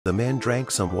The man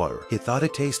drank some water. He thought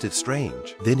it tasted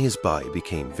strange. Then his body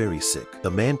became very sick.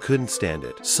 The man couldn't stand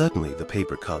it. Suddenly the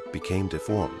paper cup became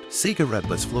deformed. Cigarette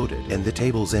butts floated and the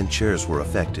tables and chairs were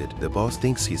affected. The boss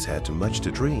thinks he's had too much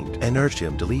to drink and urged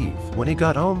him to leave. When he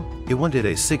got home, he wanted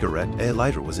a cigarette. A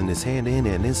lighter was in his hand in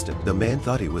an instant. The man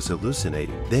thought he was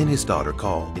hallucinating. Then his daughter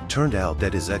called. It turned out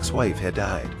that his ex-wife had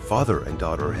died. Father and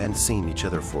daughter hadn't seen each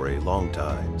other for a long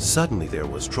time. Suddenly there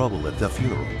was trouble at the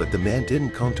funeral, but the man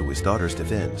didn't come to his daughter's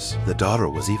defense. The daughter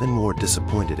was even more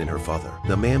disappointed in her father.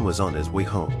 The man was on his way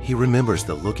home. He remembers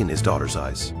the look in his daughter's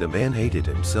eyes. The man hated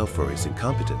himself for his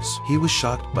incompetence. He was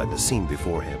shocked by the scene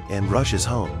before him and rushes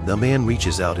home. The man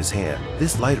reaches out his hand.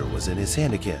 This lighter was in his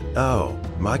hand again. Oh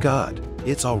my God.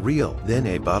 It's all real. Then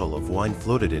a bottle of wine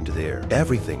floated into the air.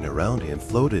 Everything around him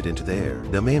floated into the air.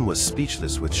 The man was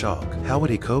speechless with shock. How would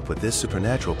he cope with this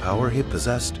supernatural power he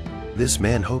possessed? This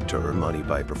man hoped to earn money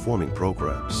by performing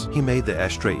programs. He made the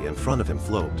ashtray in front of him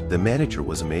float. The manager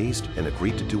was amazed and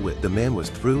agreed to do it. The man was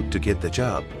thrilled to get the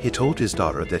job. He told his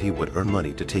daughter that he would earn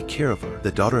money to take care of her.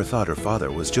 The daughter thought her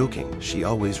father was joking. She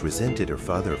always resented her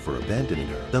father for abandoning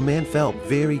her. The man felt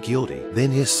very guilty. Then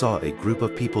he saw a group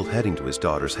of people heading to his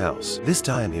daughter's house. This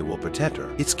time he will protect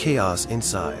her. It's chaos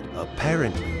inside.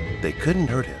 Apparently, they couldn't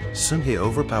hurt him. Soon he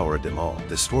overpowered them all.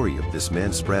 The story of this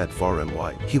man spread far and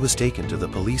wide. He was taken to the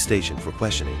police station for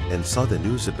questioning and saw the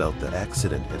news about the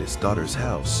accident at his daughter's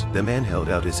house. The man held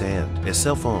out his hand. A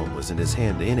cell phone was in his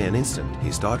hand in an instant.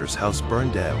 His daughter's house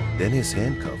burned down. Then his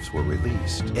handcuffs were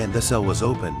released and the cell was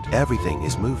opened. Everything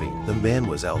is moving. The man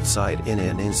was outside in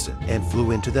an instant and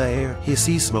flew into the air. He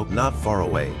sees smoke not far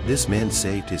away. This man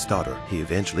saved his daughter. He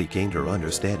eventually gained her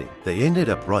understanding. They ended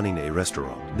up running a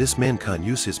restaurant. This man can't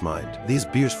use his mind. These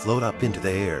beers float up into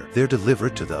the air. They're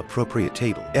delivered to the appropriate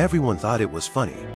table. Everyone thought it was funny.